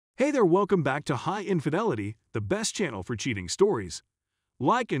Hey there, welcome back to High Infidelity, the best channel for cheating stories.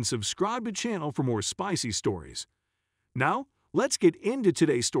 Like and subscribe to channel for more spicy stories. Now, let's get into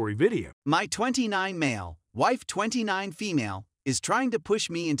today's story video. My 29 male, wife 29 female, is trying to push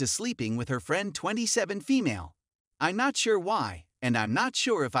me into sleeping with her friend 27 female. I'm not sure why, and I'm not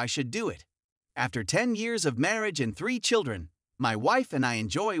sure if I should do it. After 10 years of marriage and 3 children, my wife and I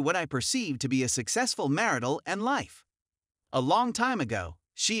enjoy what I perceive to be a successful marital and life. A long time ago,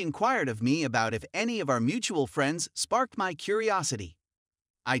 she inquired of me about if any of our mutual friends sparked my curiosity.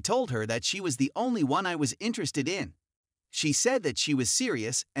 I told her that she was the only one I was interested in. She said that she was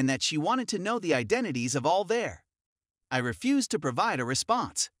serious and that she wanted to know the identities of all there. I refused to provide a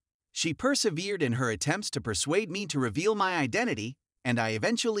response. She persevered in her attempts to persuade me to reveal my identity, and I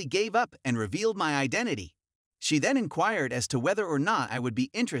eventually gave up and revealed my identity. She then inquired as to whether or not I would be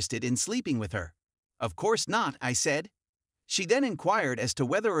interested in sleeping with her. Of course not, I said. She then inquired as to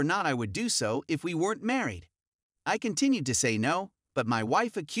whether or not I would do so if we weren't married. I continued to say no, but my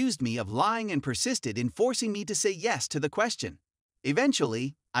wife accused me of lying and persisted in forcing me to say yes to the question.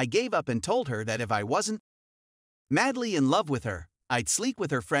 Eventually, I gave up and told her that if I wasn't madly in love with her, I'd sleep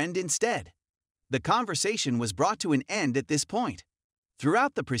with her friend instead. The conversation was brought to an end at this point.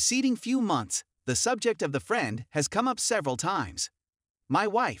 Throughout the preceding few months, the subject of the friend has come up several times. My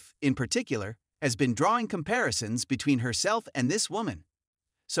wife, in particular, has been drawing comparisons between herself and this woman.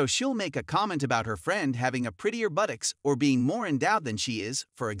 So she'll make a comment about her friend having a prettier buttocks or being more endowed than she is,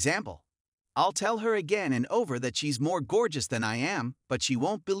 for example. I'll tell her again and over that she's more gorgeous than I am, but she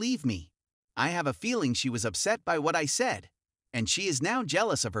won't believe me. I have a feeling she was upset by what I said, and she is now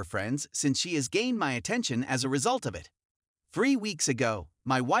jealous of her friends since she has gained my attention as a result of it. 3 weeks ago,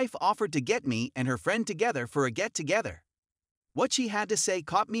 my wife offered to get me and her friend together for a get-together. What she had to say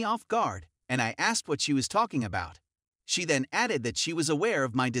caught me off guard, and I asked what she was talking about. She then added that she was aware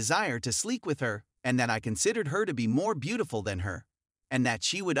of my desire to sleep with her and that I considered her to be more beautiful than her, and that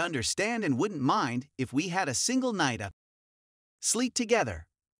she would understand and wouldn't mind if we had a single night of sleep together.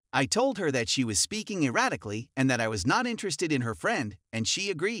 I told her that she was speaking erratically and that I was not interested in her friend, and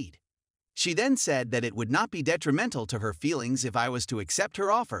she agreed. She then said that it would not be detrimental to her feelings if I was to accept her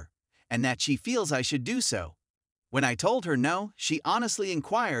offer, and that she feels I should do so. When I told her no, she honestly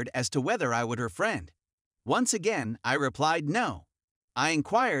inquired as to whether I would her friend. Once again, I replied no. I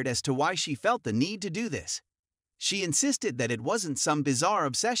inquired as to why she felt the need to do this. She insisted that it wasn't some bizarre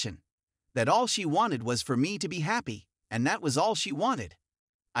obsession, that all she wanted was for me to be happy, and that was all she wanted.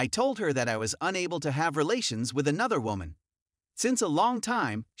 I told her that I was unable to have relations with another woman. Since a long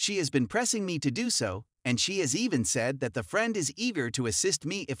time, she has been pressing me to do so, and she has even said that the friend is eager to assist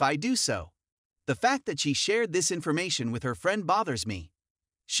me if I do so. The fact that she shared this information with her friend bothers me.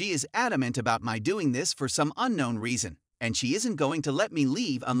 She is adamant about my doing this for some unknown reason, and she isn't going to let me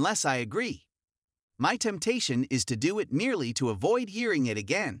leave unless I agree. My temptation is to do it merely to avoid hearing it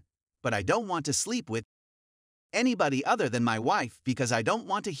again, but I don't want to sleep with anybody other than my wife because I don't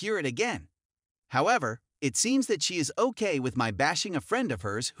want to hear it again. However, it seems that she is okay with my bashing a friend of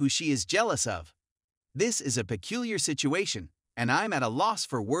hers who she is jealous of. This is a peculiar situation, and I'm at a loss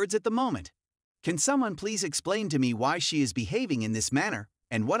for words at the moment. Can someone please explain to me why she is behaving in this manner,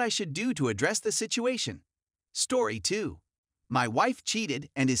 and what I should do to address the situation? Story 2. My wife cheated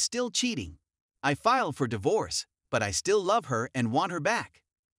and is still cheating. I filed for divorce, but I still love her and want her back.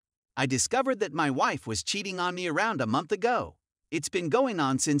 I discovered that my wife was cheating on me around a month ago. It's been going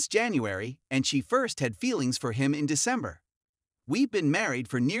on since January, and she first had feelings for him in December. We've been married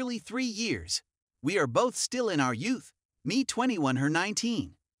for nearly 3 years. We are both still in our youth, me 21, her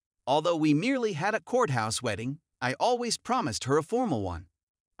 19. Although we merely had a courthouse wedding, I always promised her a formal one.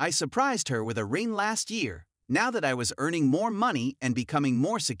 I surprised her with a ring last year, now that I was earning more money and becoming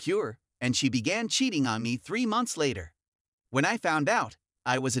more secure, and she began cheating on me 3 months later. When I found out,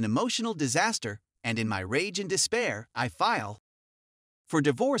 I was an emotional disaster, and in my rage and despair, I filed for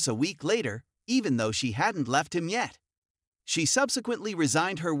divorce a week later, even though she hadn't left him yet. She subsequently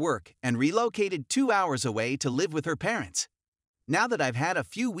resigned her work and relocated 2 hours away to live with her parents. Now that I've had a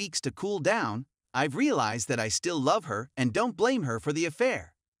few weeks to cool down, I've realized that I still love her and don't blame her for the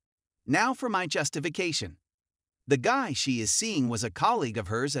affair. Now for my justification. The guy she is seeing was a colleague of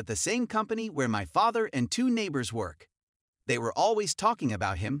hers at the same company where my father and 2 neighbors work. They were always talking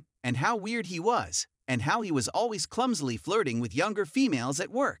about him, and how weird he was, and how he was always clumsily flirting with younger females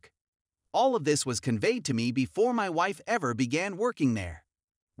at work. All of this was conveyed to me before my wife ever began working there.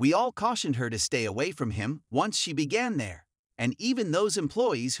 We all cautioned her to stay away from him once she began there, and even those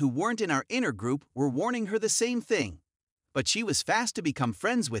employees who weren't in our inner group were warning her the same thing. But she was fast to become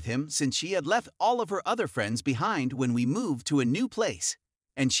friends with him since she had left all of her other friends behind when we moved to a new place.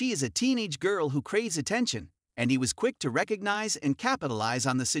 And she is a teenage girl who craves attention, and he was quick to recognize and capitalize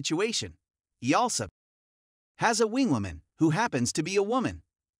on the situation. He also has a wingwoman, who happens to be a woman.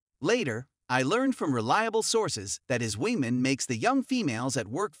 Later, I learned from reliable sources that his wingman makes the young females at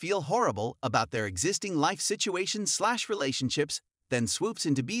work feel horrible about their existing life situations/relationships, then swoops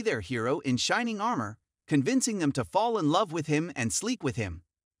in to be their hero in shining armor, convincing them to fall in love with him and sleep with him.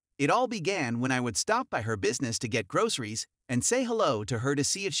 It all began when I would stop by her business to get groceries and say hello to her to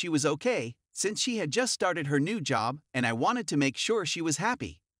see if she was okay, since she had just started her new job and I wanted to make sure she was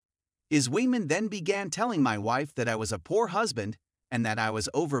happy. His wingman then began telling my wife that I was a poor husband and that I was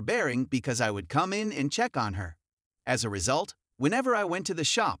overbearing because I would come in and check on her. As a result, whenever I went to the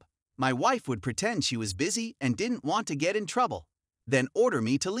shop, my wife would pretend she was busy and didn't want to get in trouble, then order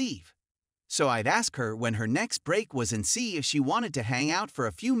me to leave. So I'd ask her when her next break was and see if she wanted to hang out for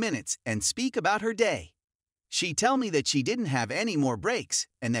a few minutes and speak about her day. She'd tell me that she didn't have any more breaks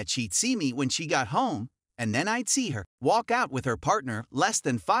and that she'd see me when she got home, and then I'd see her walk out with her partner less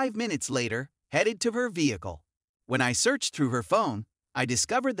than 5 minutes later, headed to her vehicle. When I searched through her phone, I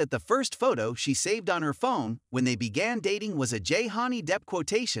discovered that the first photo she saved on her phone when they began dating was a Johnny Depp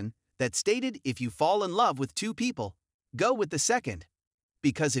quotation that stated, "If you fall in love with two people, go with the second.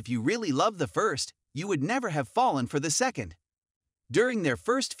 Because if you really love the first, you would never have fallen for the second." During their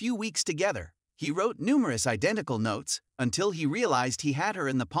first few weeks together, he wrote numerous identical notes until he realized he had her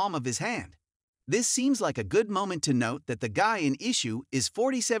in the palm of his hand. This seems like a good moment to note that the guy in issue is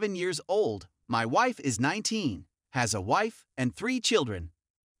 47 years old, my wife is 19, has a wife and 3 children.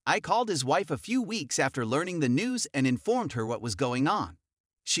 I called his wife a few weeks after learning the news and informed her what was going on.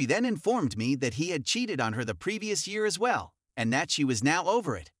 She then informed me that he had cheated on her the previous year as well, and that she was now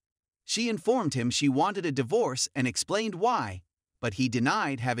over it. She informed him she wanted a divorce and explained why, but he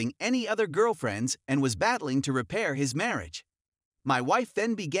denied having any other girlfriends and was battling to repair his marriage. My wife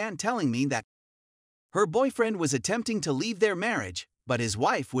then began telling me that her boyfriend was attempting to leave their marriage, but his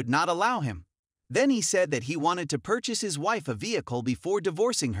wife would not allow him. Then he said that he wanted to purchase his wife a vehicle before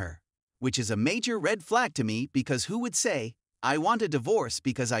divorcing her, which is a major red flag to me because who would say, "I want a divorce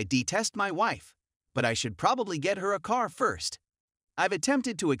because I detest my wife, but I should probably get her a car first." I've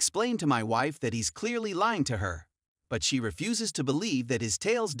attempted to explain to my wife that he's clearly lying to her, but she refuses to believe that his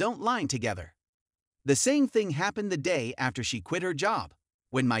tales don't line together. The same thing happened the day after she quit her job,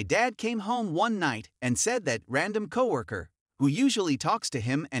 when my dad came home one night and said that random coworker, who usually talks to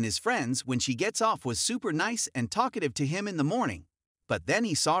him and his friends when she gets off, was super nice and talkative to him in the morning, but then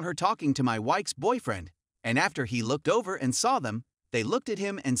he saw her talking to my wife's boyfriend, and after he looked over and saw them, they looked at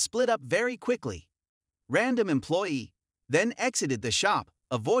him and split up very quickly. Random employee then exited the shop,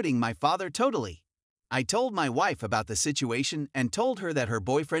 avoiding my father totally. I told my wife about the situation and told her that her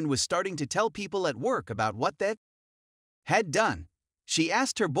boyfriend was starting to tell people at work about what they had done. She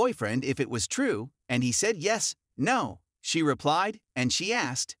asked her boyfriend if it was true, and he said yes, no. She replied, and she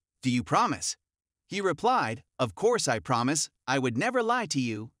asked, "Do you promise?" He replied, "Of course I promise, I would never lie to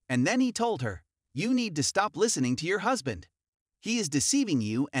you," and then he told her, "You need to stop listening to your husband. He is deceiving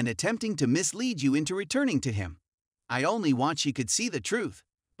you and attempting to mislead you into returning to him. I only want she could see the truth,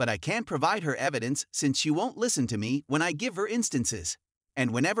 but I can't provide her evidence since she won't listen to me when I give her instances.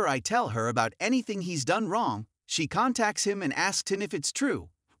 And whenever I tell her about anything he's done wrong, she contacts him and asks him if it's true,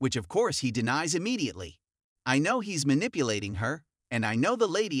 which of course he denies immediately. I know he's manipulating her, and I know the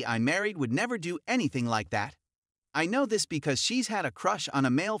lady I married would never do anything like that. I know this because she's had a crush on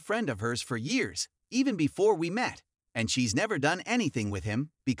a male friend of hers for years, even before we met, and she's never done anything with him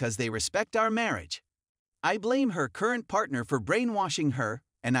because they respect our marriage. I blame her current partner for brainwashing her,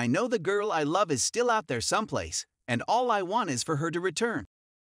 and I know the girl I love is still out there someplace, and all I want is for her to return.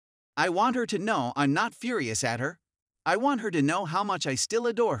 I want her to know I'm not furious at her. I want her to know how much I still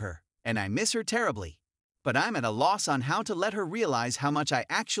adore her, and I miss her terribly. But I'm at a loss on how to let her realize how much I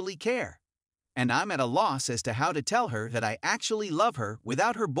actually care. And I'm at a loss as to how to tell her that I actually love her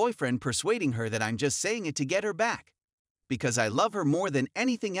without her boyfriend persuading her that I'm just saying it to get her back. Because I love her more than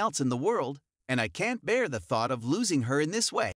anything else in the world, and I can't bear the thought of losing her in this way.